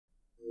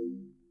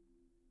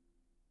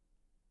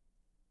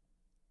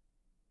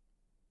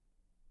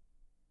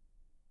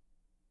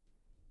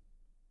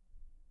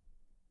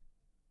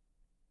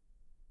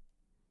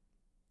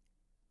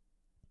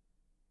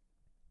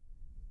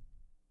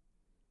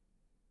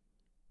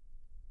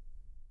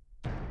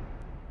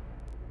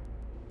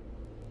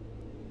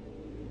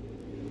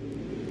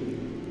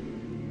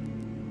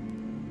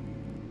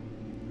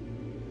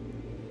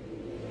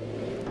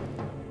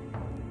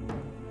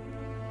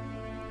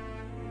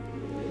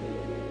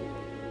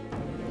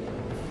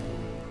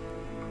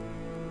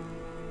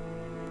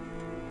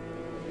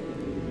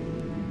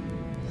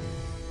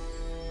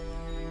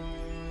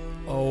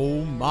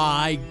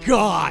my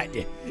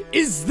god!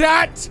 Is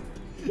that...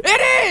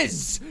 It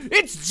is!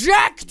 It's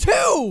Jack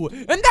 2!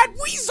 And that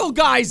Weasel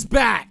guy's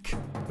back!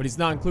 But he's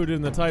not included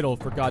in the title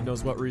for God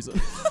knows what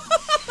reason.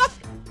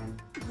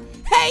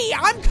 Hey,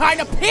 I'm kind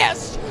of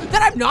pissed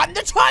that I'm not in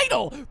the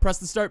title! Press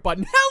the start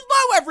button.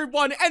 Hello,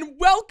 everyone, and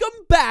welcome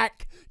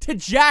back to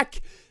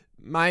Jack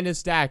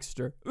minus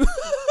Daxter.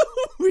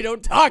 We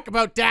don't talk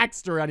about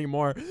Daxter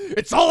anymore.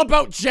 It's all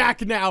about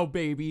Jack now,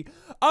 baby.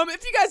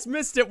 If you guys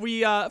missed it,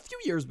 we, a few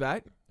years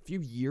back,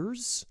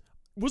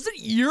 was it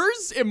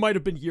years? It might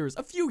have been years.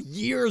 A few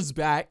years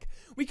back,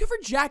 we covered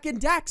Jack and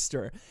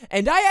Daxter,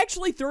 and I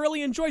actually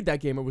thoroughly enjoyed that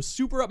game. It was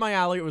super up my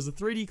alley. It was a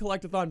 3D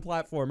collectathon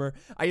platformer.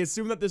 I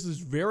assume that this is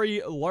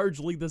very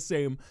largely the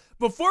same.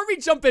 Before we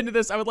jump into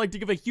this, I would like to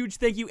give a huge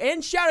thank you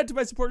and shout out to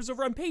my supporters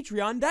over on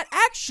Patreon that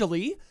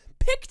actually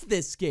picked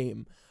this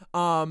game.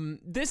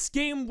 This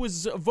game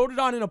was voted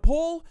on in a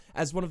poll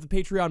as one of the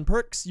Patreon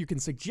perks. You can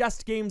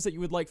suggest games that you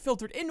would like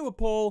filtered into a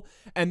poll,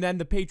 and then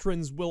the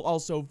patrons will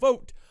also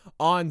vote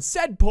on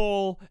said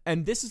poll,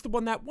 and this is the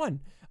one that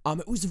won.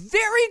 It was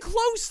very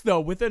close, though,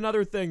 with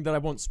another thing that I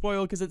won't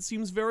spoil because it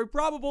seems very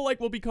probable,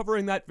 like we'll be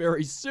covering that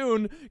very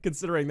soon,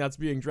 considering that's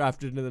being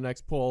drafted into the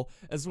next poll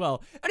as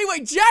well.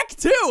 Anyway, Jack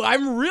 2!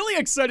 I'm really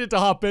excited to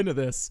hop into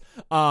this.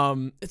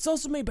 It's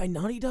also made by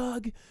Naughty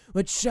Dog,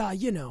 which,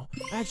 you know,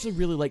 I actually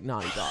really like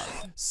Naughty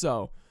Dog,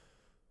 so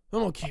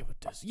I'm okay with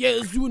this. Yeah,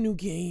 let's do a new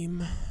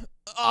game.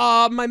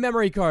 My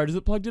memory card, is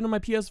it plugged into my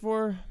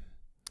PS4?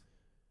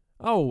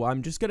 Oh,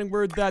 I'm just getting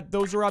word that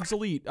those are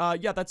obsolete.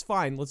 Yeah, that's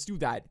fine. Let's do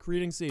that.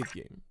 Creating save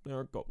game.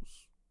 There it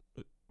goes.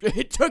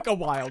 It took a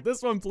while.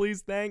 This one,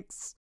 please.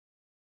 Thanks.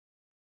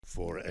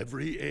 For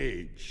every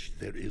age,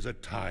 there is a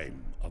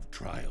time of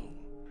trial.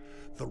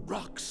 The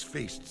rocks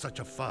faced such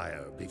a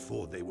fire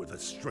before they were the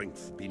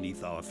strength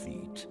beneath our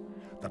feet.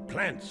 The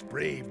plants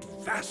braved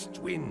vast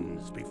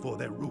winds before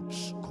their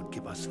roots could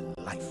give us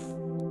life.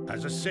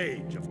 As a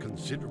sage of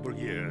considerable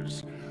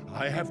years,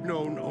 I have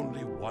known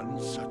only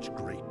one such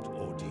great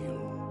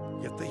ordeal.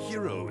 Yet the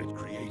hero it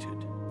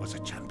created was a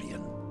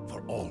champion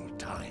for all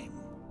time.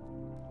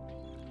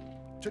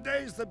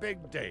 Today's the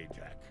big day,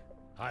 Jack.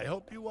 I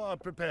hope you are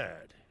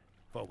prepared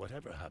for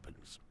whatever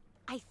happens.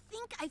 I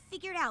think I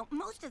figured out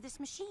most of this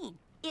machine.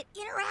 It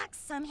interacts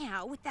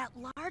somehow with that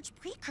large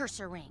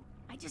precursor ring.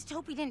 I just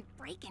hope we didn't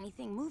break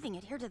anything moving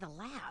it here to the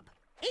lab.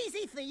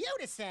 Easy for you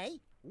to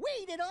say.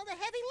 We did all the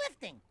heavy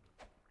lifting.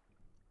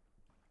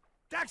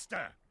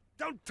 Daxter,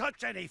 don't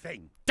touch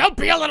anything. Don't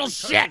be a little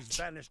shit!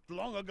 Vanished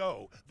long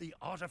ago. The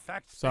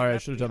artifacts. Sorry, I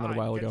should have done that a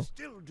while ago.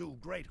 Still do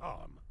great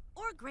harm.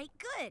 Or great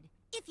good,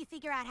 if you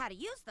figure out how to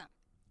use them.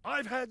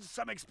 I've had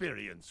some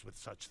experience with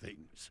such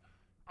things.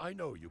 I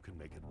know you can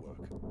make it work.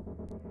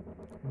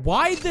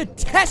 Why the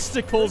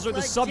testicles are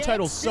the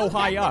subtitles so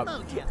high up?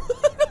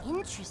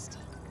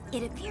 Interesting.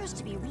 It appears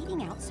to be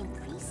reading out some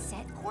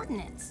preset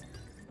coordinates.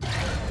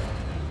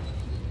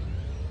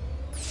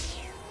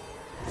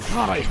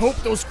 God, I hope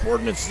those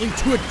coordinates lead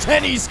to a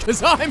Denny's,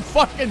 because I'm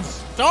fucking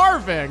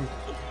starving.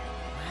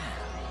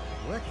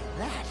 Wow, look at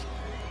that.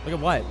 Look at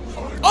what?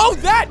 Oh,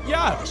 that!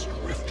 Yeah!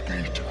 Rift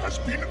gate has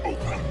been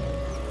opened.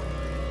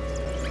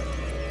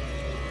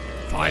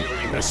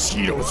 Finally,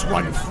 mosquitoes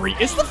run free.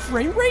 Is the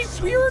frame rate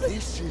weird?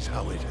 This is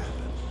how it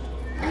happened.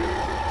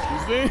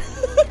 Excuse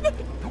me?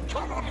 You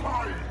cannot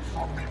hide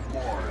from me,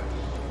 boy.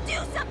 Do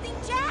something,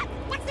 Jack!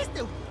 What's this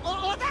do?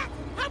 Or that?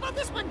 How about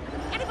this one?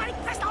 Everybody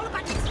press all the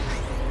buttons.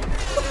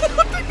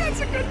 I think that's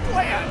a good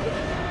plan.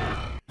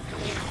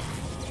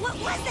 What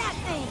was that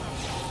thing?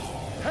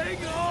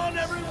 Hang on,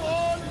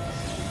 everyone!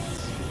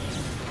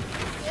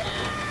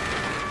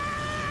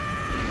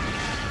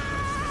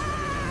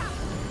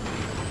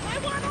 I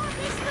want on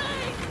this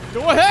thing!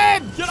 Go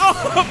ahead! Get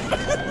off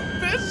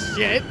this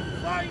shit!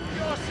 Find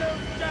yourself,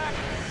 Jack!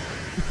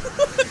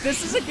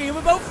 This is a game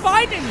about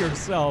finding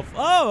yourself.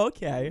 Oh,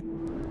 okay.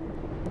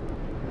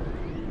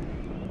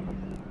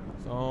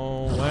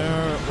 So,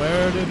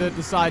 where did it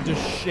decide to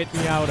shit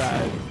me out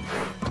at?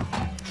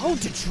 Oh,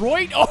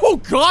 Detroit? Oh,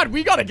 God,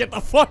 we gotta get the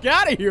fuck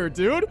out of here,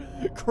 dude.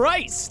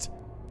 Christ.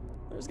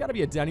 There's gotta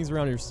be a Denny's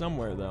around here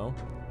somewhere, though.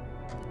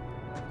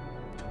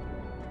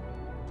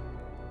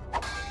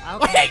 Okay.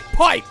 I hate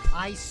pipe!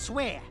 I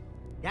swear,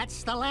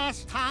 that's the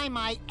last time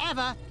I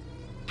ever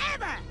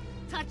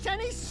touch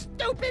any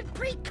stupid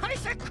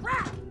precursor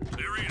crap!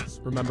 There he is.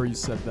 Remember you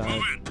said that.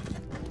 Move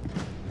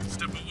in.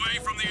 Step away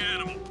from the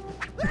animal.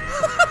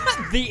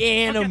 The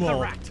animal. Get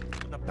the rat.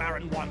 The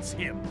Baron wants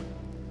him.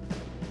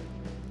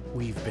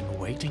 We've been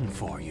waiting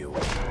for you.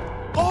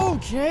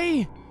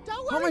 Okay.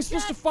 Don't How am I worry,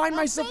 supposed to Jack. find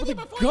I'll myself save with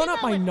you a before gun you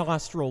up know my it.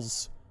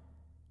 nostrils?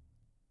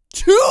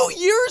 2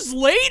 years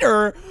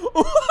later?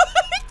 What?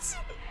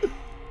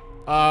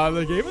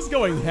 The game is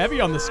going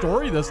heavy on the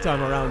story this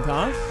time around,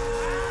 huh?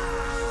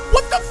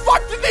 What the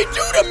fuck did they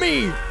do to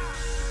me?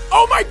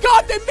 Oh my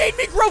God, they made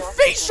me grow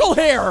facial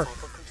hair!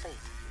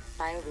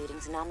 Bio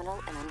readings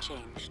nominal and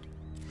unchanged.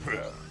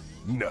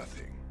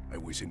 Nothing. I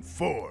was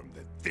informed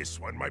that this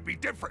one might be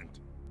different.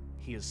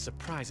 He is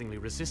surprisingly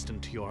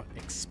resistant to your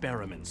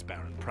experiments,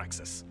 Baron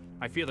Praxis.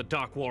 I fear the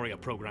Dark Warrior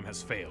program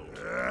has failed.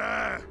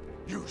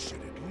 You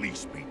should at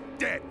least be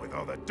dead with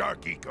all the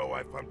dark eco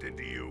I've pumped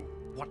into you.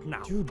 What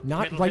now? Dude,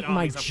 not Metalhead right in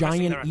my armies are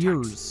pressing their giant attacks.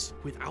 ears.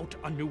 Without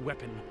a new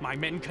weapon, my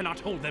men cannot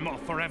hold them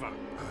off forever.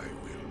 I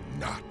will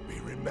not be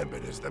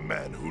remembered as the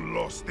man who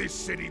lost this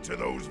city to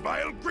those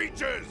vile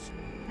creatures.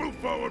 Move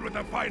forward with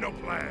the final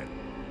plan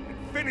and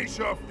finish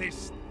off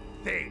this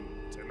thing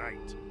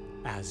tonight.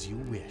 As you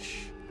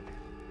wish.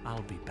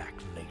 I'll be back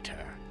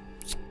later.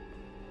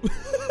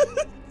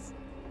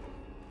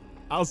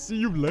 I'll see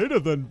you later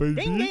then, baby.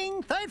 Ding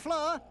ding, 3rd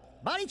floor.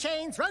 Body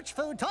chains, roach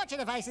food, torture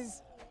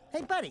devices.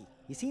 Hey, buddy,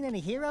 you seen any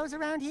heroes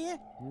around here?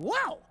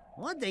 Whoa,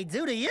 what'd they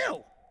do to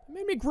you?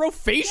 Made me grow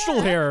facial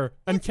Yeah, hair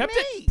and it's kept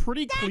me, it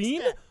pretty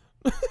clean.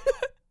 Daxter.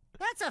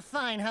 That's a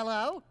fine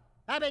hello.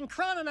 I've been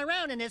crawling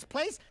around in this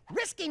place,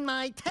 risking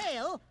my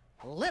tail,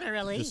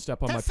 literally, Just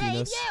step on to my save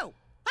penis. you.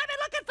 I've been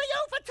looking for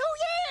you for 2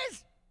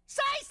 years.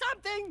 Say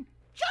something.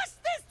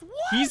 Just this once.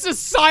 He's a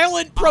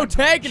silent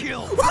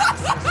protagonist.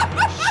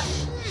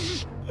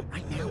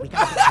 Right now, we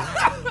gotta get you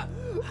out.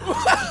 Figure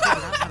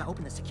out how to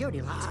open the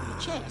security locks for your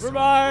chest. Never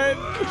mind.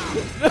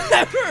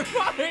 Never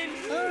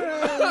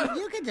mind.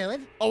 You can do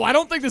it. Oh, I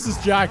don't think this is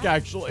Jack,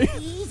 actually.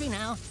 Easy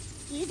now.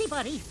 Easy,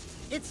 buddy.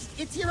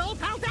 It's your old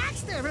pal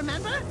Daxter,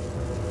 remember?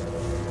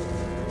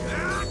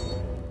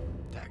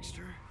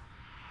 Daxter?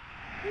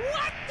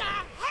 What the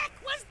heck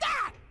was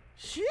that?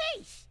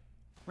 Sheesh!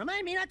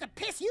 Remind me not to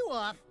piss you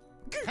off.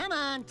 Come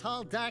on,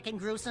 tall, dark, and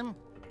gruesome.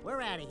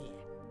 We're out of here.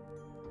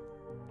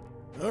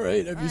 All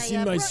right, have you I, seen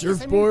my brought you some new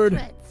surfboard?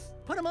 threads.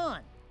 Put them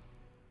on.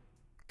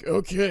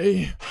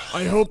 Okay,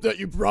 I hope that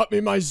you brought me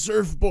my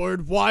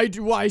surfboard. Why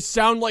do I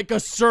sound like a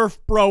surf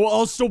bro?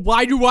 Also,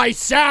 why do I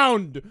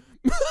sound?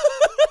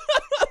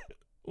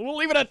 We'll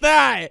leave it at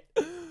that.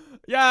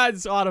 Yeah,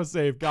 it's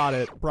autosave. Got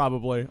it.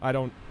 Probably.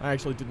 I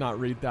actually did not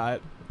read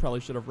that.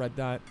 Probably should have read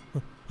that.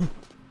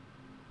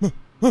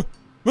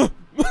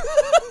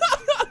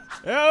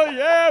 Hell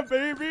yeah,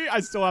 baby.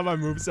 I still have my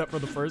moveset for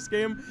the first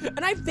game,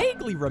 and I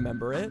vaguely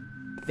remember it.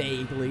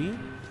 Vaguely.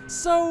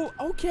 So,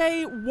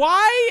 okay,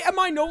 why am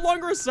I no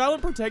longer a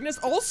silent protagonist?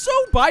 Also,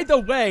 by the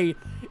way,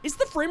 is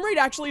the frame rate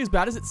actually as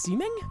bad as it's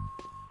seeming?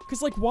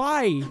 Because, like,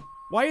 why?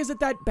 Why is it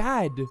that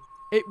bad?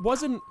 It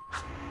wasn't...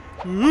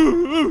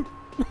 I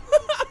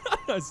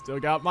still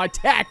got my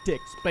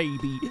tactics,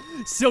 baby.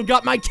 Still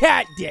got my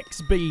cat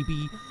dicks,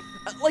 baby.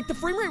 Like, the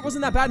frame rate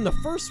wasn't that bad in the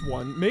first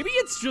one. Maybe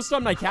it's just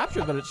on my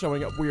capture that it's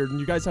showing up weird, and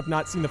you guys have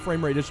not seen the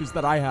frame rate issues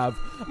that I have.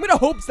 I'm gonna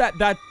hope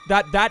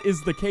that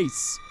is the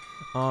case.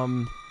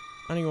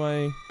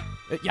 Anyway,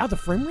 yeah, the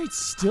frame rate's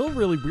still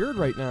really weird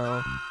right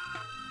now.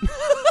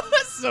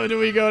 So do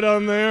we go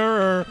down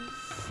there, or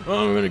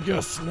I'm gonna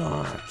guess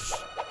not.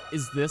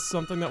 Is this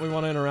something that we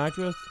want to interact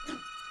with?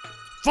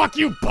 Fuck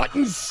you,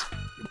 buttons!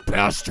 You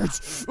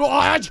bastards!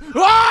 What?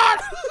 Why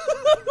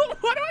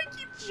do I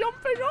keep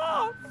jumping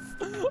off?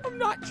 I'm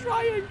not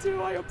trying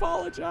to, I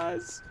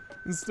apologize.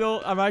 And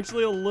still, I'm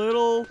actually a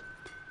little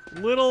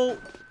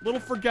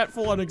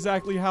forgetful on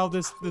exactly how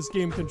this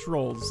game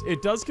controls.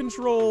 It does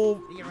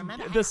control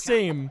the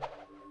same.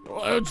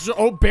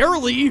 Oh,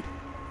 barely.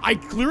 I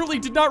clearly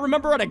did not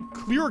remember how to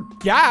clear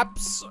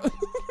gaps.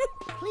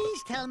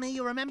 Please tell me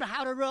you remember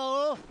how to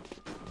roll.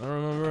 I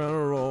remember how to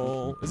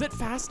roll. Is it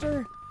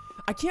faster?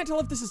 I can't tell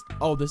if this is...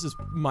 Oh, this is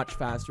much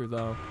faster,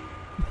 though.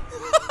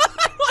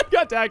 I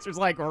got Daxter's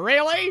like,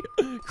 really?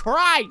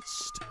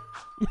 Christ!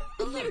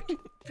 Alert.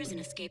 Prison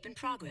escape in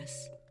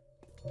progress.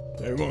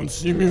 They won't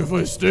see me if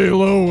I stay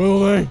low,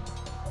 will they?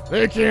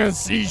 They can't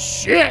see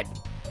shit!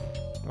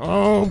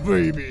 Oh,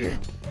 baby.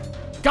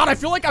 God, I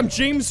feel like I'm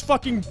James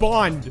fucking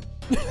Bond.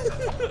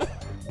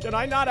 Can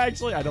I not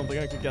actually? I don't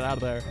think I could get out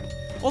of there.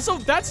 Also,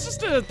 that's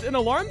just an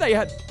alarm they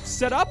had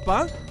set up,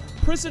 huh?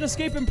 Prison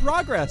escape in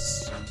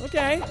progress.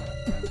 Okay.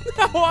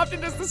 How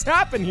often does this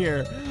happen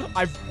here?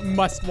 I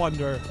must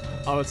wonder.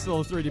 Oh, it's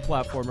still a 3D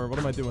platformer. What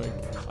am I doing?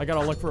 I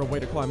gotta look for a way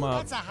to climb up.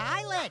 That's a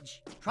high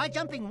ledge. Try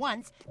jumping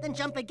once, then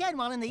jump again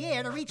while in the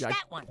air to reach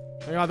that one.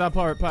 I got that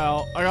part,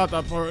 pal. I got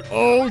that part.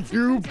 Oh,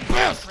 you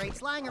bastard!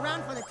 Crate's lying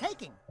around for the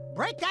taking.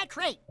 Break that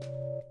crate.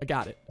 I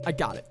got it. I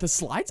got it. The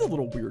slide's a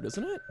little weird,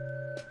 isn't it?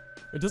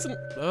 It doesn't,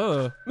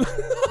 I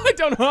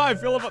don't know how I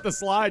feel about the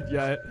slide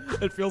yet.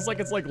 It feels like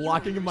it's like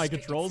locking in my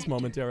controls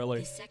momentarily.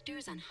 This sector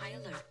is on high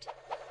alert.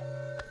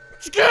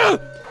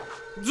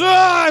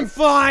 I'm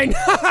fine.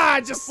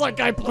 Just like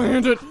I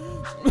planned it.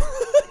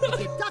 If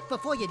you duck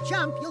before you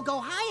jump, you'll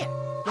go higher.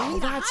 You'll need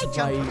a that's high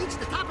jump to right. reach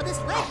the top of this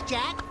ledge,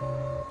 Jack.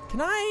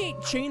 Can I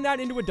chain that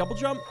into a double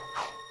jump?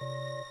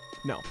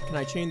 No. Can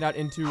I chain that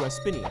into a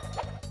spinny?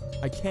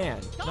 I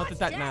can. Not that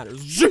that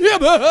matters.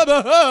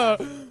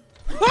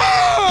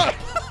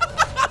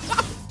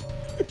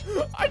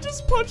 I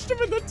just punched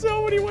him in the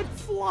toe and he went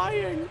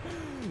flying.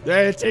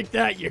 Hey, take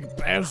that, you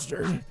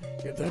bastard.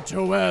 Get that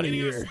toe out of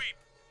here.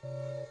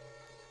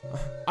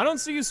 I don't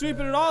see you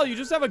sweeping at all. You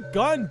just have a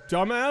gun,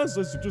 dumbass.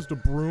 This is just a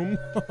broom.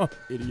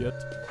 Idiot.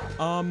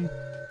 Can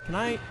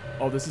I?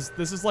 Oh, this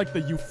is like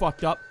the you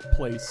fucked up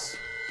place.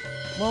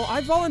 Well,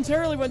 I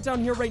voluntarily went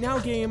down here right now,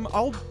 game.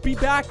 I'll be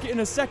back in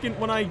a second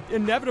when I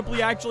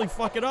inevitably actually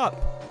fuck it up.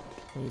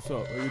 Hey, what's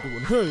up? How you doing?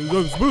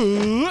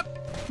 Hey,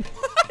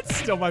 that's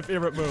still my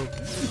favorite move.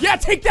 Yeah,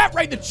 take that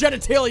right in the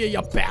genitalia,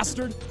 you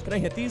bastard. Can I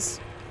hit these?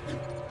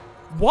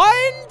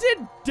 When did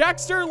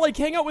Daxter, like,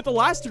 hang out with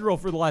Elastigirl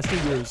for the last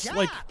 2 years? Yeah,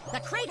 Like, the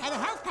crate had a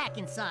health pack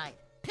inside.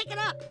 Pick it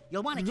up.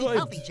 You'll want to keep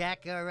healthy,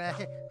 Jack, or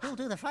who'll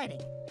do the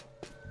fighting?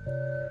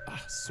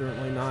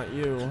 Certainly not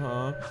you,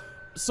 huh?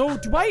 So,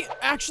 do I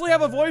actually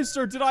have a voice,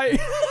 or did I, did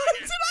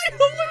I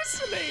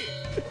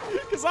hallucinate?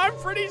 Because I'm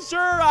pretty sure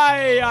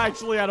I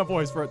actually had a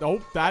voice for it.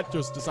 Oh, that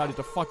just decided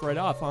to fuck right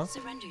off, huh?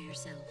 Surrender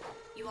yourself.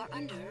 You are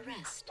under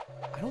arrest.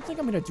 I don't think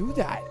I'm gonna do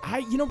that.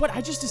 You know what?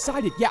 I just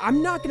decided. Yeah,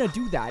 I'm not gonna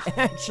do that,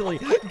 actually.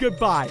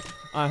 Goodbye.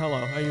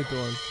 Hello, how you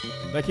doing?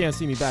 They can't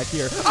see me back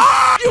here.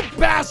 Ah, you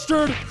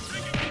bastard!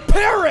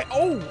 Parrot!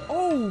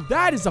 Oh,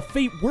 that is a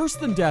fate worse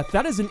than death.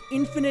 That is an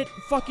infinite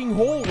fucking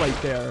hole right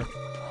there.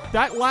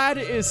 That lad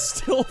is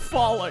still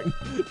falling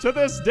to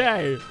this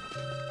day.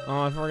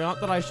 Oh, I forgot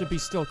that I should be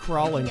still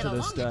crawling to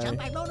this day. Jump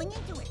by rolling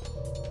into it.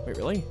 Wait,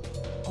 really?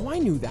 Oh, I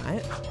knew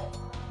that.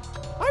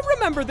 I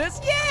remember this.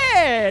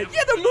 Yeah!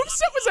 Yeah, the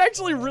moveset was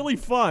actually really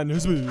fun.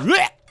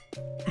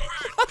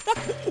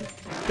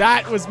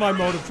 That was my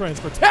mode of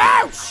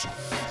transportation.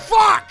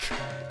 Fuck!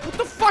 What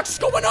the fuck's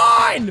going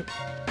on?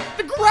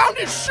 The ground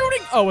is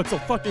shooting. Oh, it's a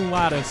fucking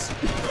lattice.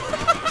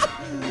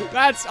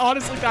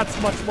 Honestly,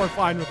 that's much more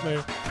fine with me.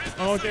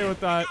 I'm okay with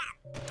that.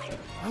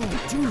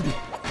 Oh, dude.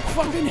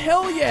 Fucking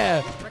hell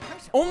yeah.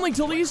 Only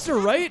till Easter,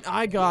 right?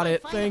 I got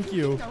it. Thank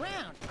you.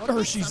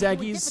 Hershey's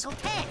Eggies.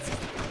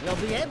 You'll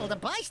be able to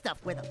buy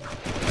stuff with them.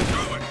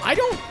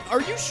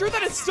 Are you sure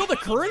that it's still the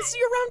currency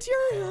around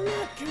here? I'm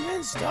not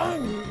convinced.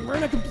 We're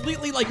in a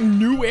completely, like,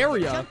 new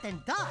area. Jump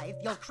and dive,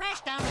 you'll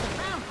crash down to the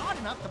ground hard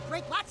enough to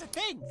break lots of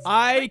things.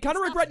 I kind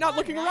of regret not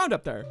looking around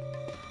up there.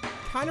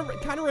 Kind of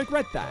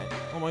regret that.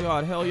 Oh my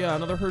god, hell yeah,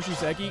 another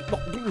Hershey's Eggie.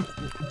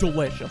 Oh,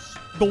 delicious.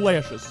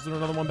 Delicious. Is there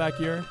another one back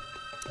here?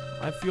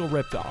 I feel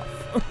ripped off.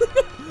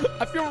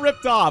 I feel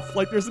ripped off.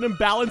 Like there's an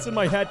imbalance in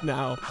my head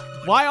now.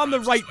 Why on the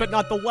right but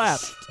not the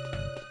left?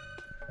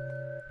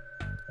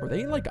 Are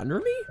they like under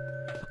me?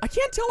 I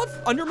can't tell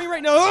if under me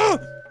right now.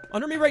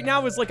 Under me right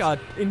now is like a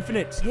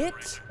infinite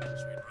pit.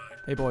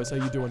 Hey boys, how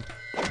you doing?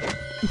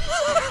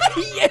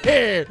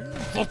 Yeah!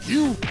 Fuck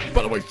you!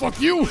 By the way,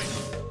 fuck you!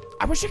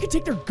 I wish I could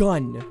take their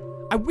gun.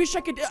 I wish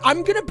I could.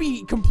 I'm gonna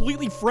be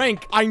completely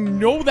frank. I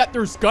know that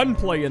there's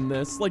gunplay in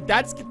this. Like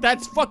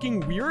that's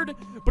fucking weird.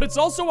 But it's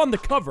also on the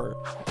cover,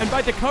 and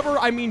by the cover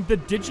I mean the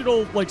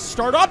digital like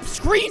startup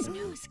screen.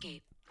 No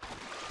escape.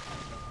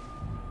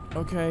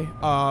 Okay.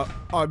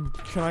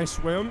 Can I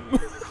swim?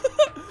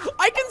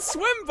 I can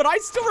swim, but I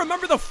still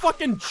remember the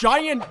fucking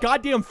giant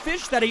goddamn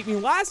fish that ate me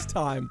last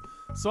time.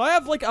 So I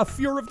have like a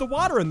fear of the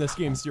water in this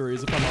game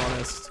series, if I'm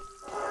honest.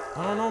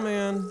 I don't know,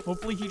 man.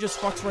 Hopefully he just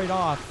fucks right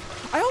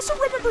off. I also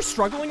remember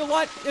struggling a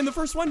lot in the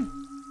first one.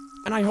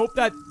 And I hope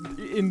that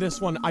in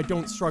this one, I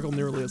don't struggle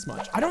nearly as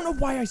much. I don't know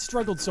why I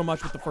struggled so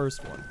much with the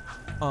first one.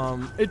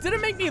 It didn't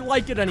make me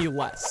like it any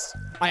less.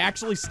 I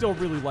actually still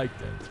really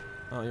liked it.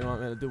 Oh, you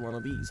want me to do one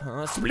of these,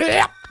 huh?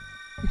 Split!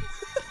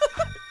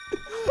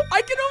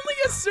 I can only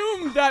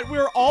assume that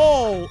we're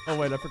all... Oh,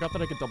 wait, I forgot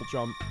that I could double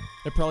jump.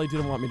 It probably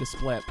didn't want me to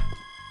split.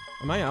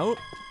 Am I out?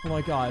 Oh,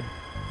 my God.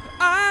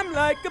 I'm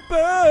like a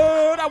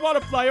bird. I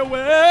want to fly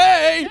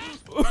away.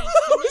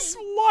 That was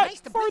a lot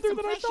farther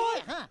than I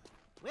thought. Huh?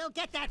 We'll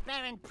get that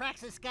Baron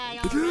Praxis guy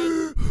all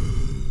right.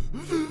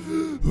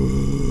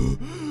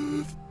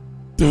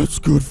 That's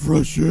good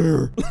fresh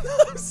air.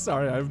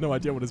 Sorry, I have no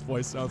idea what his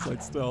voice sounds like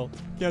still.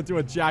 Can't do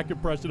a Jack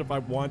impression if I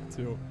want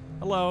to.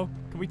 Hello,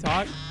 can we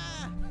talk?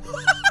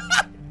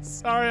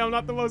 Sorry, I'm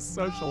not the most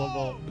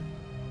sociable.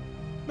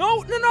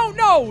 No.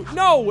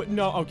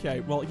 Okay,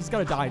 well, he's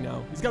gotta die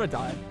now. He's gotta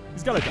die.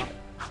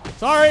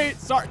 Sorry.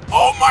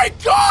 Oh my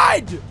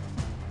God!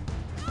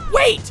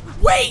 Wait!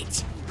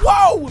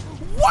 Whoa!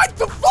 What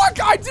the fuck?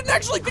 I didn't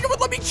actually think it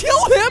would let me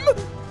kill him!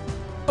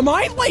 Am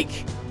I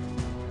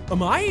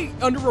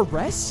under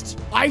arrest?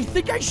 I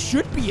think I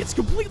should be. It's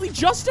completely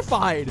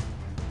justified.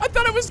 I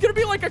thought it was gonna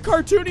be like a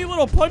cartoony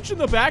little punch in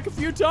the back a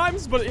few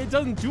times, but it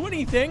doesn't do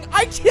anything.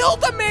 I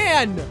killed a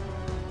man!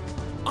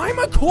 I'm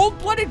a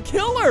cold-blooded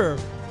killer!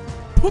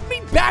 Put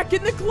me back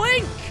in the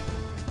clink!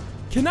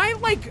 Can I,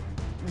 like,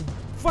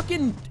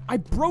 fucking... I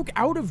broke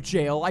out of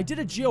jail. I did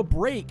a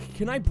jailbreak.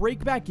 Can I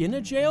break back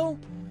into jail?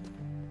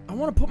 I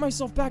want to put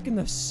myself back in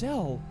the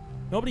cell.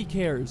 Nobody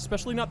cares,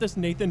 especially not this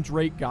Nathan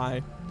Drake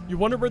guy. You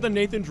wonder where the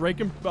Nathan Drake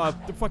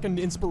the fucking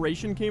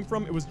inspiration came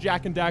from? It was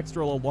Jack and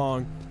Daxter all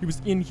along. He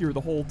was in here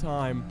the whole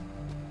time.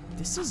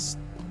 This is...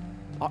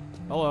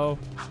 hello.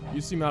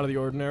 You seem out of the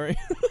ordinary.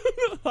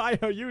 Hi,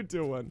 how you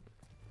doing?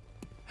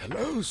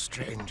 Hello,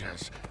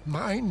 strangers.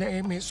 My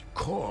name is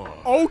Core.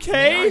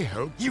 Okay. I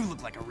hope You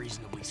look like a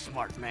reasonably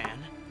smart man.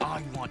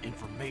 I want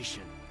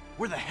information.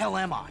 Where the hell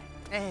am I?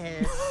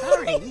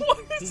 Sorry.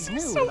 Why is He's he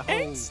new so to the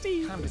whole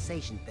angsty?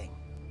 conversation thing.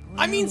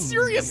 I mean,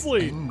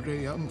 seriously.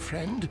 Angry young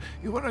friend,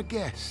 you are a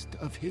guest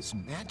of His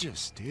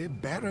Majesty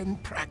Baron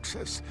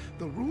Praxis,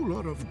 the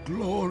ruler of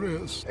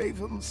glorious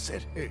Haven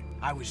City.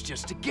 I was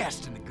just a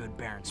guest in the good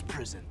Baron's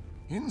prison.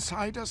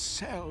 Inside a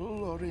cell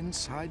or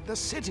inside the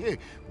city,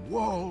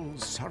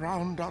 walls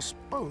surround us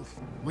both.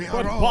 We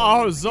are But all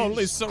bars his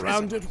only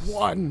surrounded prisoners.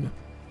 one.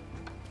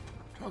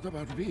 Talk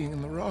about being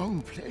in the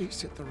wrong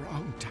place at the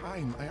wrong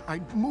time.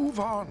 I'd move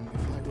on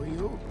if I were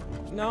you.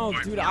 No,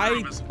 dude,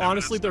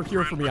 honestly, they're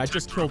here for me. I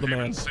just killed a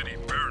man. City,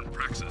 Baron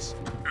Praxis.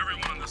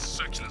 Everyone in this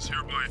section is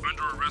hereby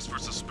under arrest for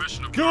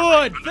suspicion of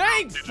Good, murder.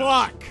 thank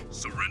fuck.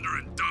 Surrender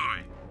and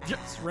die.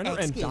 Yeah, surrender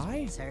and Excuse die?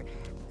 me, sir.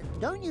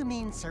 Don't you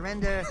mean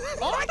surrender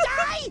or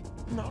die?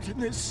 Not in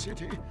this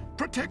city.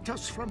 Protect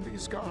us from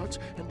these guards,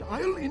 and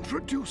I'll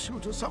introduce you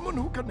to someone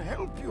who can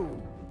help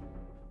you.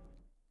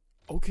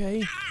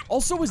 Okay.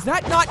 Also, is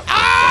that not—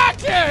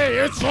 okay,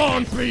 it's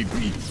on,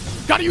 baby.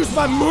 Gotta use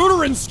my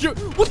murdering skill.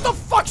 What the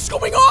fuck's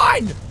going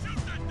on?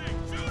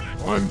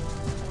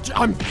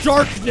 I'm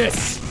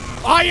darkness.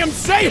 I am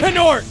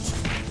Xehanort.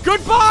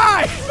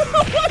 Goodbye.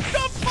 What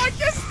the fuck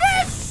is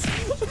this?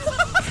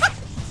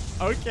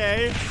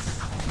 Okay.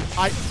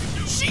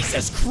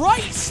 Jesus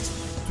Christ.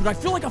 Dude, I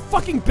feel like a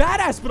fucking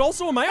badass, but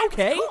also, am I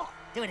okay?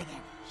 Do it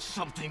again.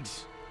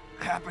 Something's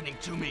happening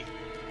to me.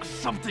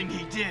 Something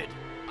he did.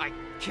 I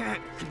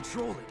can't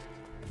control it.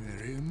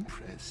 Very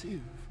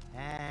impressive.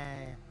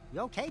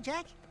 You okay,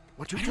 Jack?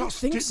 What you I don't just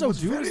think did so,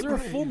 was dude. very Is there a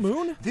full brave.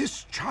 moon?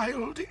 This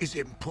child is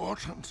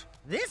important.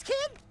 This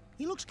kid?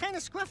 He looks kind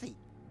of scruffy.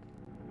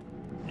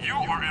 You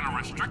are in a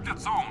restricted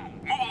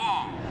zone. Move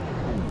along.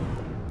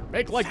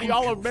 Make like Thank the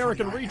you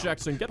all-American for your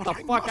rejects and get help,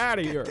 the but I fuck must out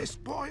of get here. This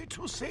boy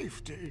to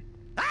safety.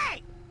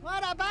 Hey!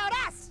 What about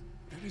us?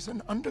 There is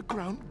an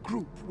underground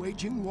group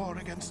waging war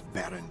against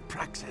Baron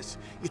Praxis.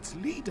 Its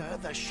leader,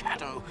 the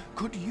Shadow,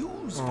 could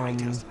use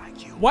fighters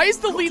like you. Why is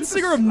the Go lead to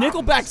singer of slums,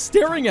 Nickelback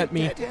staring at find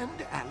me? a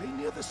dead-end alley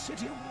near the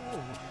city wall.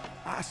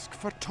 Ask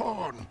for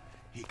Torn.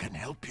 He can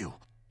help you.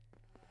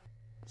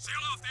 Seal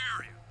off the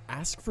area.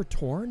 Ask for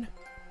Torn?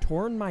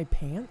 Torn my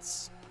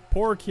pants?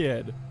 Poor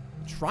kid.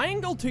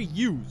 Triangle to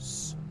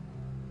use.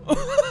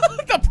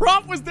 The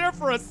prompt was there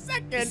for a The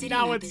second, city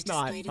now map it's is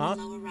not, displayed huh? in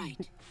the lower right.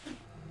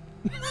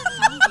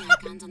 Follow the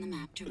icons on the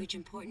map to reach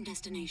important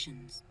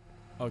destinations.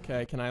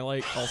 Okay, can I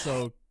like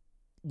also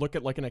look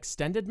at like an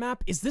extended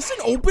map? Is this an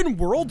open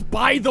world,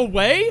 by the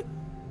way?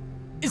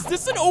 Is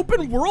this an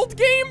open world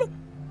game?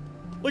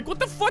 Like, what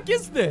the fuck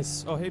is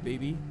this? Oh, hey,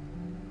 baby.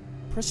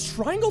 Press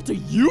triangle to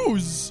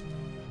use.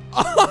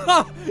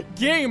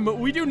 Game,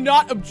 we do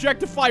not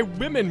objectify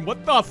women.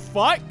 What the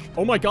fuck?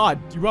 Oh my god,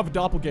 you have a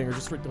doppelganger.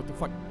 Just what the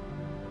fuck?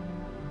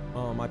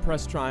 I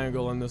pressed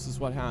triangle and this is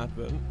what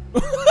happened.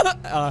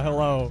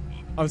 Hello.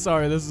 I'm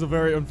sorry, this is a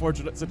very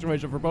unfortunate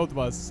situation for both of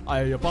us. I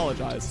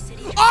apologize.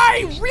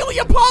 I really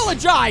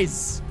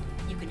apologize!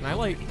 You can I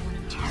like— pick one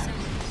of two zones.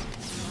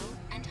 Low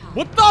and high.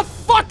 what the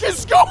fuck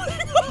is going on?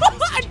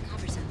 Switching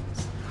hover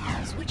zones.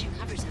 Switching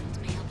hover zones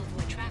may help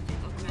avoid traffic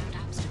or ground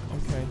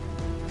obstacles. Okay.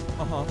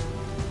 Uh-huh.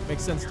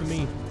 Makes sense to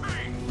me.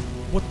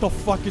 What the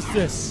fuck is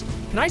this?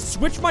 Can I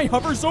switch my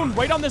hover zone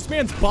right on this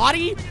man's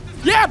body?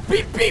 Yeah,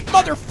 beep beep,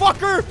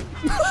 motherfucker!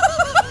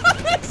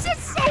 This is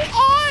so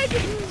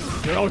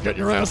odd! You're all getting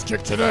your ass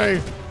kicked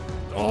today.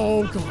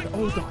 Oh god,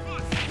 oh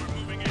god.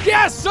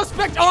 Yes,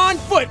 suspect on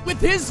foot with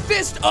his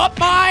fist up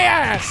my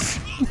ass!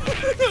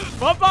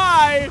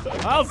 Bye-bye!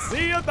 I'll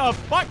see you the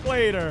fuck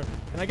later.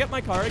 Can I get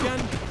my car again?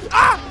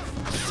 Ah!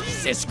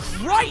 Jesus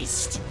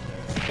Christ!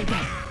 Oh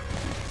god.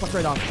 Fuck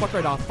right off, fuck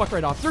right off, fuck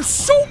right off. There's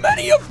so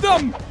many of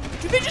them!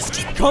 Do they just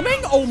keep coming?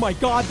 Oh my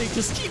god, they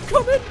just keep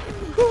coming.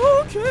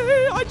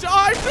 Okay, I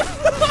died.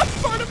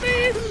 Pardon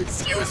me.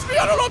 Excuse me,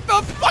 I don't know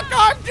what the fuck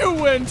I'm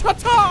doing.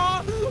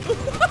 Ta-ta.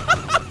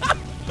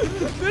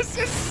 This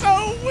is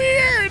so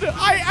weird.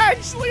 I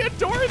actually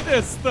adore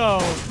this,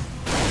 though.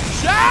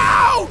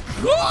 Ow!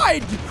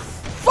 God!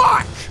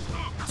 Fuck!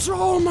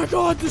 Oh my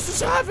god, this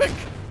is havoc.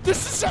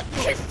 This is—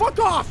 okay, fuck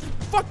off.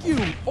 Fuck you.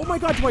 Oh my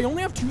god, do I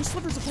only have 2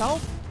 slivers of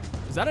health?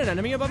 Is that an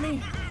enemy above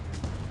me?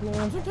 No,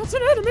 I think that's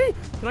an enemy.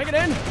 Can I get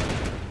in?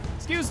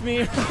 Excuse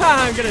me.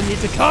 I'm gonna need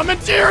to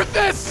commandeer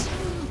this.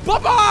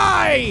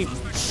 Bye-bye.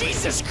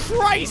 Jesus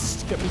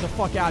Christ. Get me the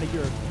fuck out of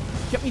here.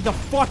 Get me the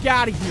fuck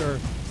out of here.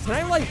 Can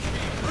I like—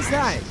 what is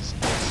that?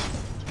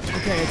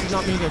 Okay, I did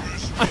not mean to—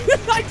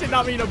 I did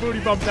not mean to booty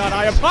bump that.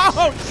 I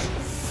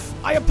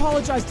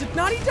apologize. Did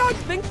Naughty Dog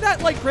think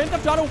that like Grand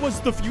Theft Auto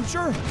was the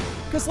future?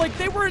 Because like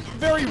they weren't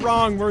very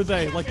wrong, were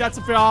they? Like that's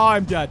a— oh,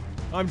 I'm dead.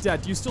 I'm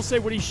dead. Do you still say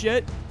witty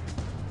shit?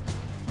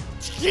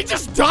 He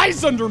just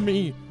dies under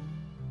me.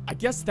 I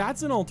guess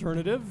that's an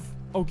alternative.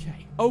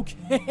 Okay.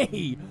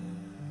 Okay.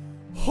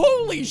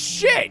 Holy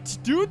shit,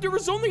 dude. There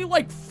was only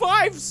like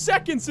 5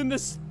 seconds in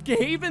this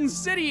Haven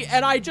City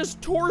and I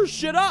just tore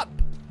shit up.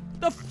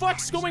 The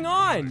fuck's going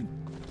on?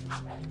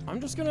 I'm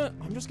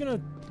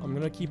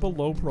gonna keep a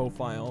low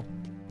profile.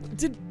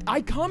 Did I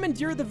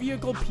commandeer the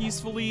vehicle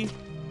peacefully?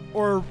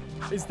 Or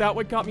is that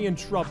what got me in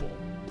trouble?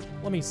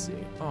 Let me see.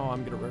 Oh,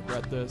 I'm gonna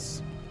regret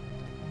this.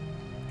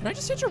 Can I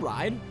just hitch a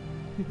ride?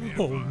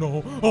 Oh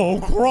no. Oh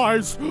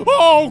Christ.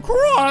 Oh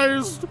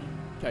Christ.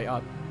 Okay,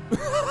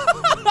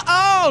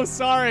 oh,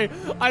 sorry.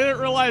 I didn't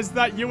realize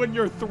that you and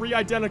your 3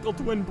 identical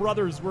twin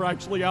brothers were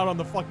actually out on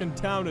the fucking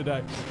town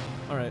today.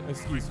 All right,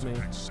 excuse me.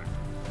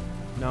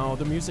 No,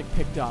 the music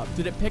picked up.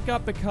 Did it pick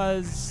up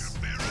because...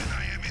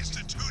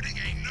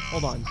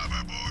 Hold on.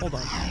 Hold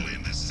on.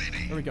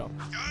 There we go.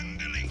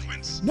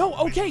 No,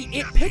 okay,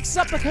 it picks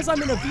up because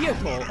I'm in a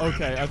vehicle.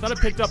 Okay, I thought it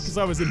picked up because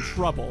I was in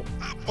trouble.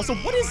 Also,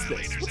 what is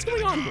this? What's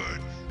going on here?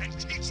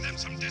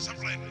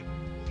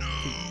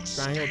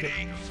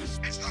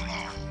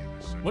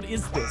 What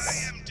is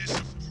this?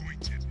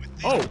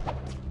 Oh.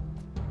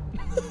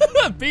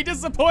 Be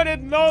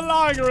disappointed no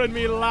longer in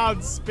me,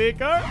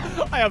 loudspeaker.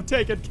 I have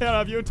taken care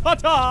of you.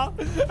 Ta-ta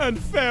and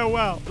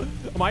farewell.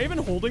 Am I even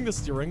holding the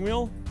steering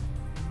wheel?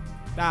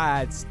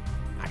 That's...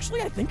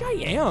 Actually, I think I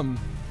am.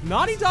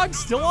 Naughty Dog's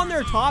still on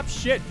their top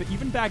shit, but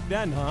even back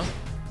then, huh?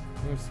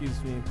 Oh,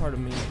 excuse me,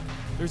 pardon me.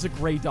 There's a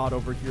gray dot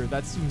over here.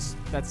 That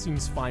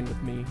seems fine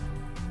with me.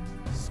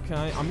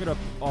 Okay, I'm gonna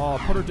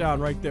put her down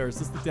right there. Is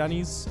this the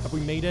Denny's? Have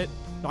we made it?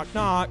 Knock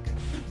knock.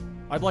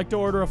 I'd like to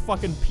order a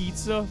fucking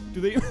pizza.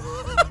 Do they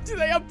do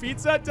they have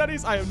pizza at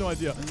Denny's? I have no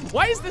idea.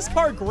 Why is this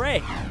car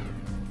gray?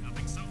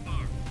 Nothing so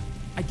far.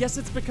 I guess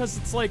it's because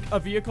it's like a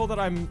vehicle that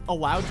I'm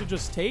allowed to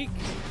just take.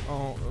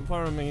 Oh,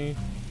 pardon me.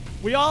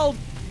 We all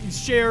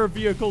share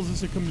vehicles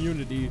as a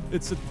community.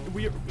 It's a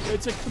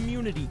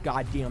community,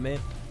 goddammit.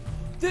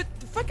 The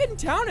fucking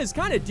town is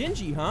kind of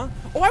dingy, huh?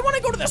 Oh, I want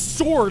to go to the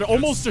sword,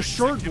 almost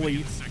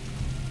assuredly.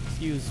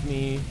 Excuse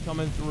me,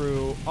 coming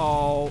through.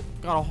 Oh,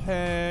 gotta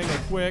hang a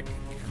quick,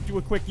 do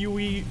a quick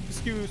UE.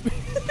 Excuse me.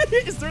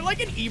 Is there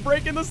like an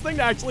e-brake in this thing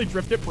to actually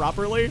drift it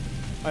properly?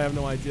 I have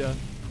no idea.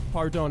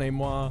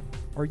 Pardonnez-moi.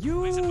 Are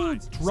you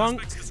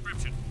drunk?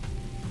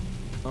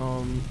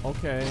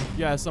 Okay.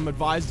 Yes, I'm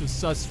advised of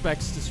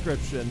suspect's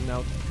description.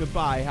 Now,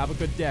 goodbye. Have a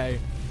good day.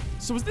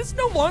 So is this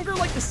no longer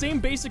like the same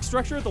basic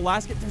structure of the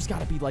last game? There's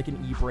gotta be like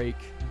an e-brake.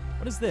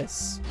 What is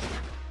this?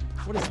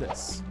 What is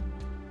this?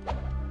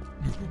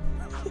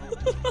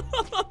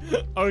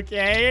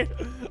 Okay.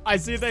 I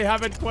see they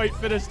haven't quite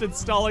finished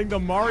installing the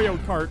Mario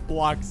Kart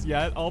blocks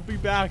yet. I'll be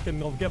back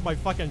and I'll get my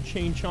fucking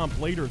chain chomp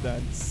later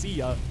then. See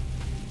ya.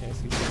 Okay,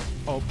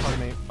 oh, pardon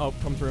me. Oh,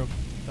 come through.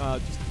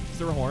 Is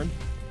there a horn?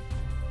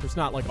 There's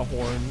not like a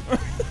horn.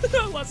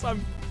 Unless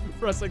I'm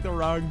pressing the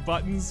wrong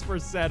buttons for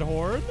said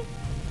horn.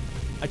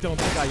 I don't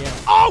think I am.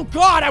 Oh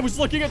God, I was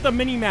looking at the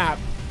mini-map.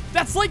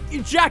 That's like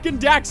Jack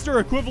and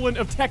Daxter equivalent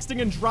of texting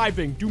and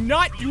driving. Do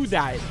not do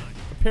that,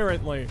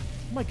 apparently.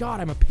 Oh my God,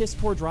 I'm a piss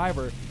poor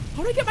driver.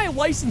 How did I get my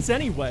license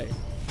anyway?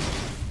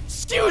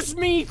 Excuse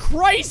me,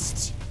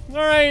 Christ. All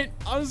right,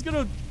 I was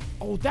gonna,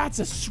 oh, that's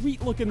a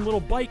sweet looking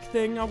little bike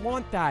thing. I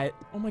want that.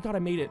 Oh my God, I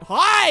made it.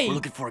 Hi. We're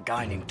looking for a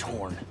guy named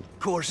Torn.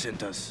 Core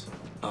sent us.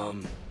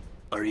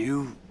 Are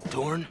you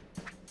Torn?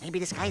 Maybe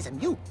this guy's a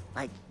mute,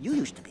 like you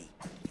used to be.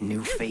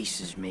 New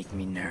faces make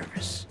me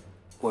nervous.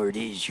 Word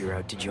is you're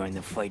out to join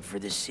the fight for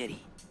the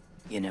city.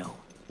 You know,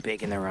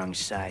 picking the wrong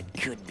side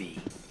could be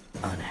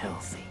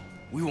unhealthy.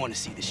 We want to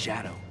see the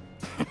shadow.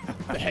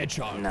 The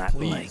hedgehog, Not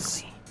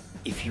please. likely.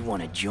 If you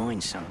want to join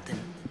something,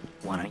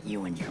 why don't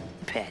you and your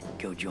pet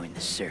go join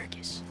the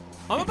circus?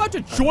 I'm about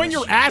to join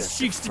your ass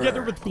cheeks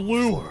together with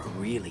glue. For a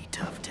really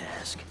tough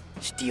task.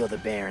 Steal the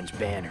Baron's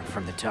banner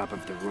from the top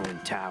of the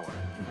ruined tower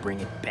and bring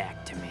it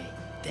back to me.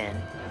 Then,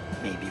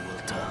 maybe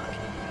we'll talk.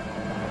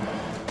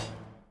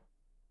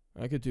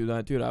 I could do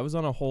that, dude. I was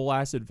on a whole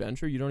ass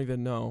adventure. You don't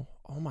even know.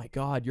 Oh my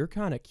God, you're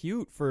kind of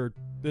cute for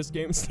this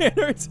game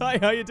standards. Hi,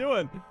 how you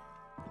doing?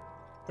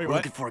 Wait, We're what?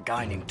 looking for a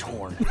guy named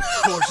Torn.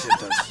 Core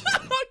sent us.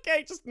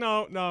 Okay, just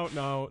no.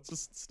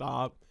 Just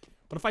stop.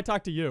 What if I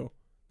talk to you?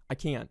 I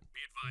can't.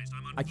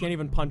 I can't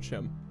even punch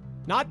him.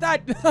 Not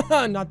that,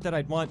 not that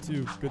I'd want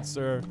to, good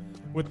sir.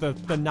 With the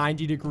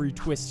 90-degree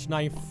twist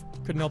knife.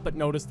 Couldn't help but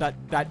notice that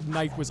that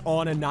knife was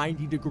on a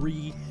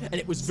 90-degree, and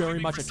it was very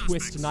much a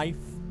twist knife.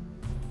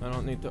 I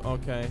don't need to,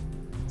 okay.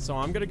 So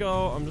I'm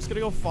just gonna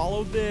go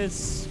follow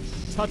this.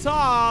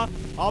 Ta-ta!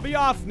 I'll be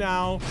off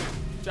now.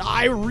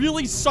 I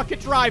really suck at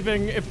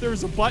driving. If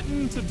there's a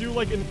button to do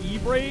like an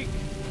e-brake.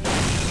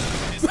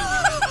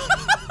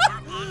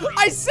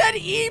 I said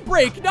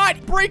e-brake,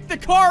 not break the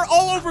car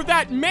all over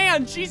that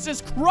man.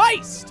 Jesus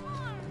Christ.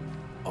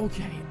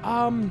 Okay,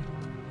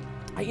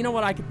 you know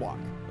what? I could walk.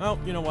 Well,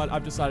 you know what?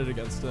 I've decided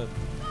against it.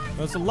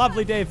 Well, it's a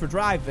lovely day for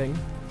driving.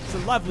 It's a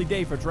lovely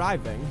day for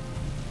driving.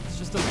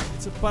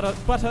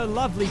 But a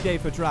lovely day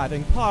for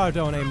driving.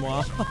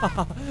 Pardonnez-moi.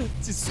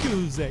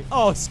 Excuse.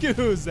 Oh,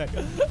 excuse.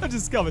 I'm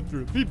just coming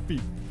through. Beep,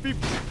 beep, beep.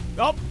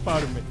 Oh,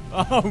 pardon me.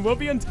 We'll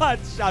be in touch.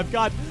 I've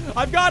got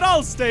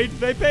Allstate.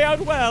 They pay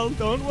out well.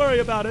 Don't worry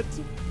about it.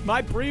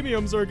 My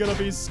premiums are gonna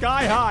be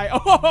sky high.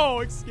 Oh,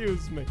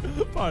 excuse me.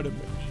 Pardon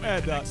me.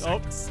 And,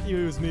 oh,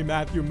 excuse me,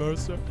 Matthew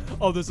Mercer.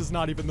 Oh, this is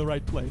not even the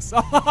right place.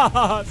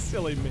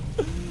 Silly me.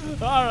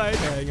 All right,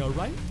 hang a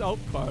right. Oh,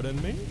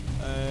 pardon me.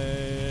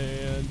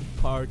 And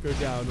park her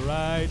down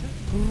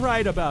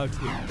right about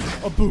here.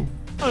 Oh, boom.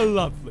 A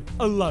lovely.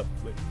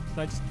 Can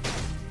I just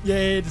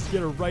Yeah, just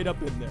get her right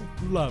up in there.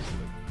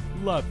 Lovely.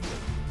 Lovely.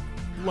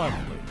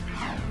 Lovely.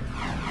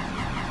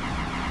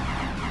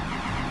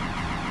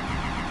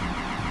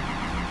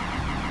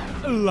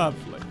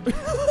 Lovely.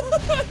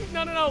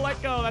 No,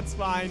 let go. That's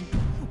fine.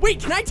 Wait,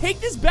 can I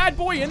take this bad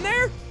boy in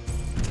there?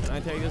 Can I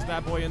take this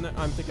bad boy in there?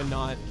 I'm thinking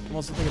not. I'm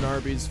also thinking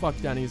Arby's. Fuck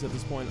Denny's at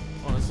this point,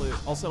 honestly.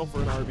 I'll settle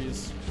for an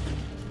Arby's.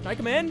 Can I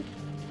come in?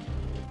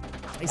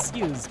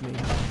 Excuse me.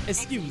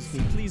 Excuse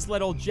me. Please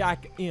let old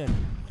Jack in.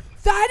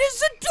 That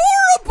is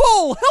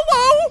adorable!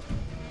 Hello!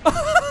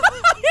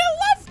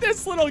 I love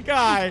this little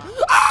guy.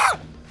 Ah!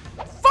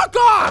 Fuck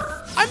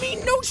off! I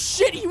mean, no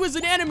shit, he was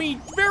an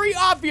enemy. Very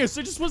obvious.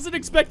 I just wasn't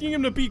expecting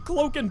him to be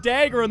cloak and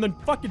dagger and then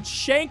fucking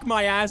shank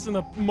my ass in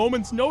a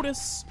moment's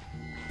notice.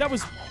 That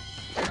was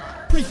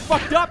pretty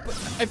fucked up,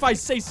 if I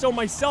say so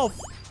myself.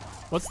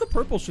 What's the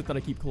purple shit that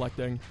I keep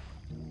collecting?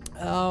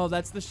 Oh,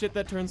 that's the shit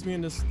that turns me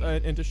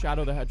into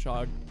Shadow the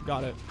Hedgehog.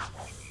 Got it.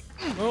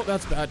 Oh,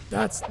 that's bad.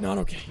 That's not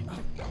okay.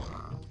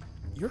 Oh.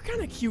 You're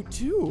kind of cute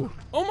too.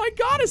 Oh my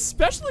god,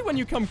 especially when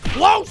you come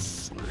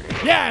close.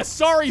 Yeah,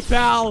 sorry,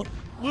 pal.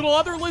 Little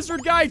other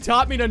lizard guy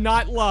taught me to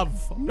not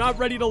love. I'm not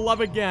ready to love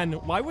again.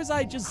 Why was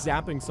I just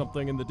zapping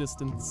something in the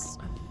distance?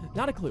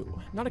 Not a clue.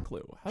 Not a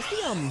clue. How's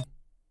the,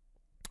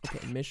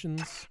 okay,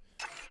 missions.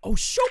 Oh,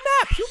 show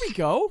map. Here we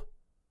go.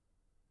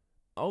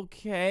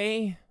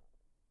 Okay.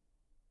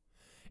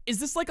 Is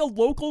this like a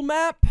local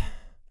map?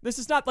 This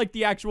is not like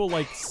the actual,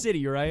 like,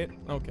 city, right?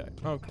 Okay,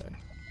 okay.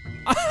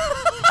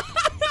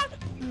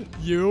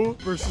 You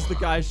versus the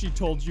guy she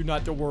told you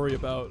not to worry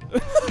about.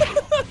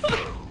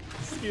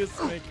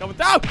 Excuse me. Come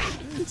with out!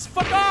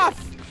 Fuck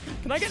off!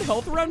 Can I get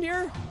health around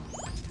here?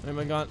 Oh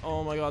my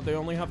god, they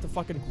only have the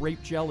fucking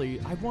grape jelly.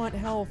 I want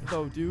health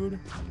though, dude.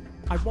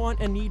 I want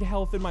and need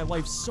health in my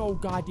life so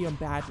goddamn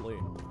badly.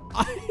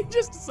 I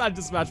just decided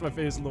to smash my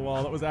face in the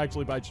wall. That was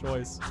actually by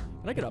choice.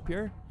 Can I get up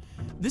here?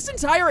 This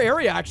entire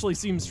area actually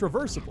seems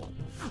traversable.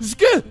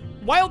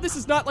 While this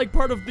is not like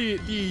part of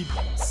the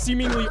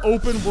seemingly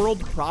open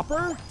world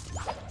proper,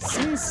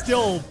 seems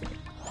still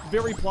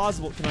very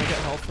plausible. Can I get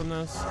health from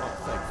this? Oh,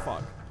 thank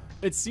fuck.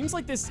 It seems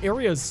like this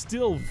area is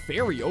still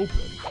very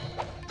open.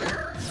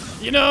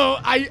 You know,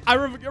 I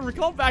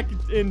recall back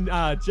in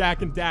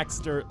Jack and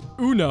Daxter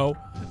Uno,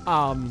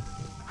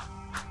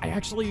 I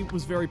actually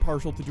was very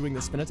partial to doing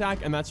the spin attack,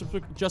 and that's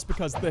just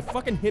because the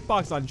fucking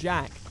hitbox on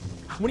Jack,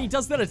 when he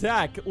does that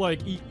attack, like,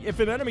 if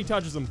an enemy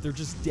touches him, they're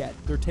just dead.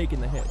 They're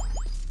taking the hit.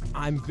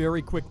 I'm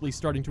very quickly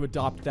starting to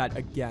adopt that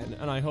again,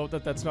 and I hope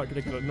that that's not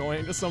going to get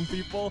annoying to some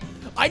people.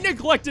 I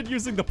neglected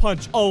using the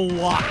punch a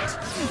lot.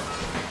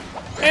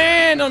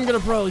 And I'm going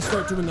to probably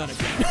start doing that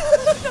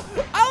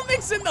again. I'll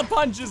mix in the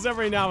punches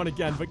every now and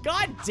again, but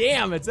god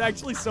damn, it's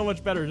actually so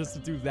much better just to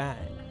do that.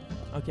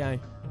 Okay,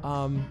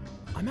 I'm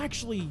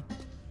actually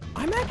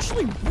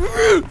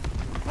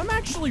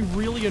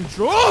really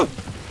enjoying.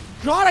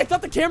 God, I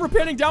thought the camera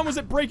panning down was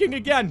it breaking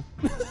again.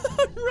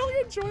 I'm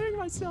really enjoying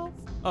myself.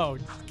 Oh,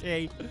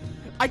 okay.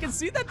 I can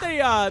see that they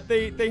have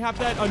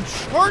that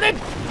Uncharted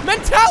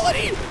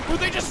mentality where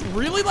they just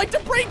really like to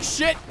break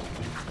shit.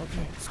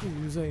 Okay,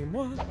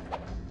 excusez-moi.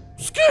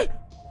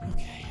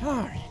 Okay,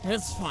 all right,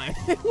 that's fine.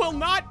 It will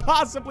not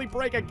possibly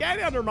break again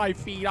under my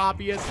feet,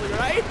 obviously,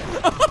 right?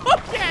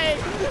 Okay,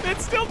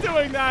 it's still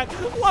doing that.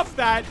 Love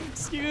that.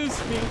 Excuse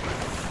me.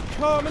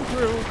 Coming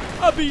through.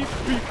 A beep,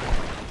 beep.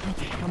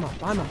 Okay,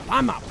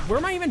 I'm up. Where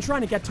am I even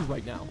trying to get to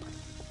right now?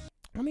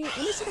 Let me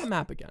see that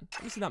map again.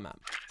 Let me see that map.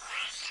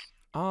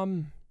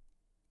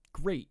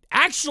 Great.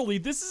 Actually,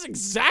 this is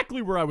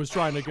exactly where I was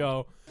trying to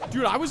go.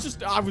 Dude, I was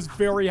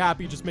very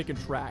happy just making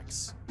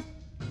tracks.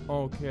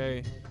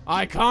 Okay.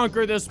 I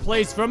conquer this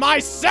place for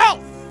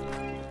myself!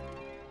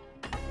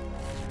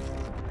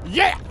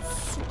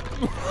 Yes!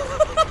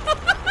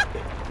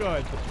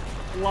 Good.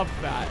 Love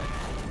that.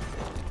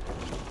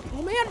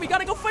 Oh man, we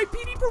gotta go fight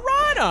PD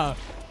Piranha!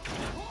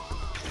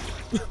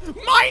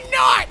 My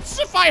nuts!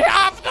 If I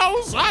have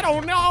those, I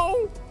don't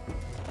know.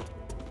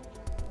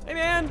 Hey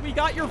man, we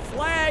got your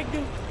flag,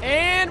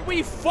 and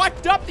we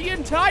fucked up the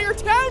entire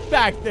town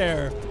back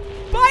there.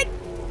 But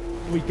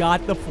we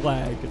got the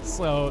flag,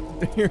 so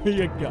here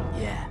you go.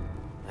 Yeah,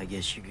 I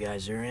guess you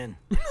guys are in.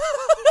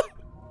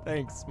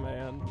 Thanks,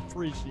 man.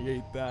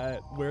 Appreciate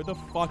that. Where the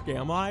fuck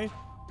am I?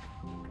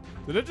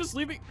 Did it just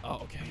leave me?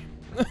 Oh, okay.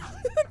 I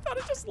thought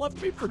it just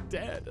left me for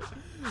dead.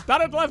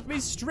 Thought it left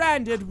me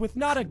stranded with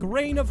not a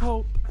grain of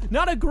hope,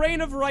 not a grain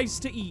of rice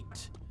to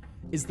eat.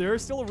 Is there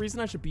still a reason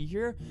I should be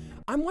here?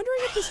 I'm wondering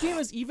if this game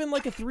is even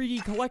like a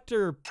 3D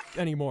collector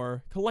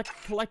anymore.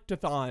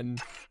 Collectathon.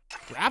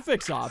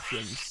 Graphics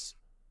options.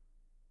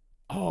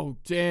 Oh,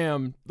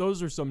 damn.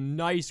 Those are some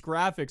nice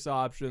graphics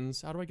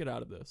options. How do I get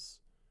out of this?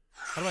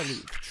 How do I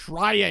leave?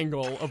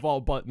 Triangle of all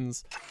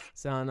buttons.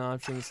 Sound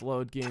options,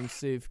 load game,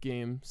 save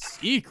game,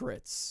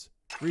 secrets.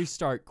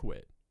 Restart,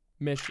 quit.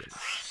 Missions.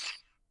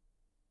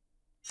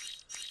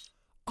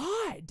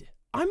 Odd.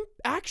 I'm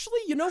actually,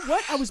 you know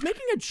what? I was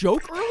making a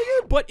joke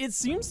earlier, but it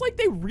seems like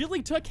they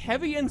really took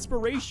heavy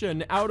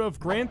inspiration out of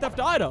Grand Theft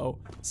Auto.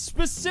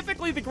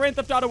 Specifically the Grand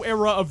Theft Auto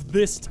era of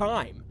this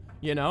time.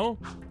 you know?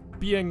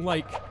 Being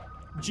like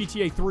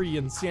GTA 3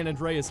 and San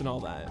Andreas and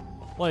all that.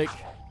 Like,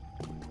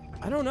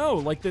 I don't know,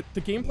 like the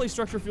gameplay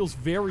structure feels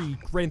very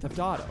Grand Theft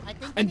Auto.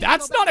 And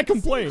that's not a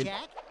complaint.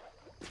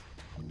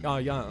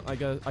 Yeah,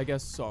 I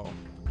guess so.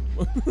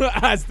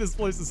 As this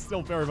place is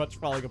still very much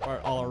falling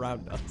apart all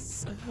around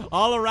us.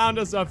 All around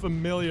us are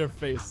familiar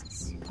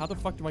faces. How the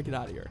fuck do I get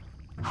out of here?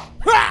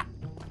 Ha!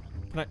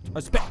 Can I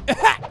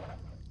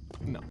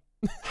no.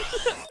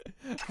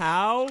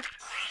 How?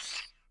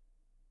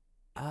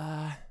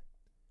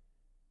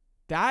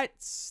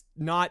 That's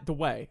not the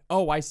way.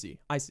 Oh, I see.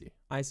 Okay.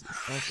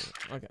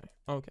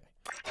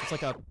 It's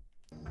like a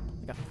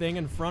thing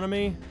in front of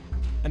me,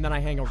 and then I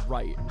hang a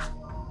right.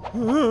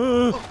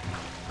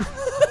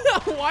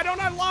 Why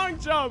don't I long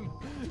jump?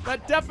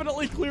 That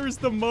definitely clears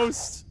the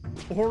most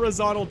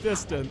horizontal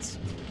distance.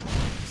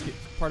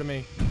 Pardon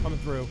me, coming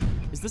through.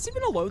 Is this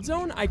even a load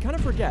zone? I kind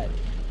of forget.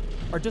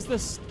 Or does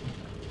this?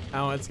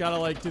 Oh, it's gotta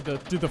like do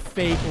the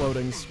fake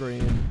loading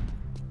screen.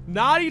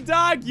 Naughty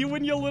Dog, you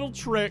and your little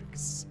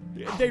tricks.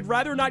 They'd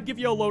rather not give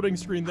you a loading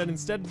screen than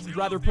instead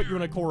rather put you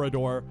in a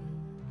corridor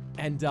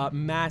and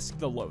mask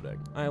the loading.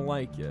 I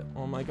like it.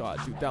 Oh my god,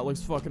 dude, that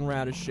looks fucking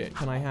rad as shit.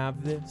 Can I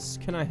have this?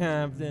 Can I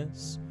have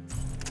this?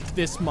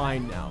 This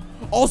mine now.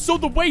 Also,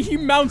 the way he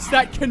mounts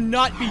that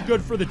cannot be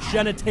good for the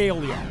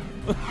genitalia.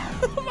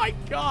 Oh my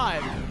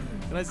god.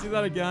 Can I see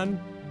that again?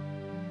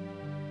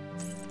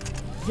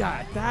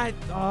 Yeah, that,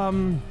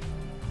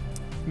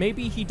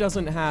 maybe he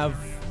doesn't have,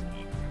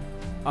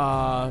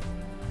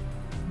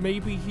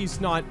 maybe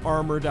he's not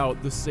armored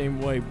out the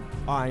same way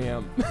I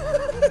am.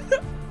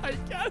 I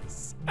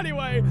guess.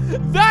 Anyway,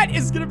 that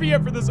is gonna be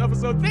it for this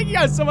episode. Thank you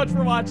guys so much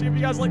for watching. If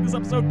you guys like this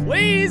episode,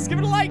 please give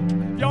it a like.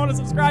 If you want to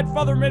subscribe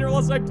for the remainder of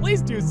Let's Play,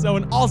 please do so.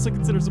 And also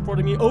consider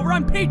supporting me over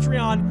on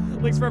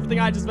Patreon. Links for everything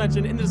I just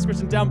mentioned in the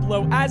description down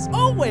below. As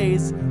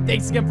always,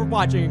 thanks again for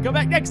watching. And come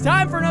back next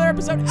time for another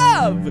episode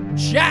of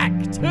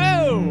Jak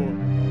 2.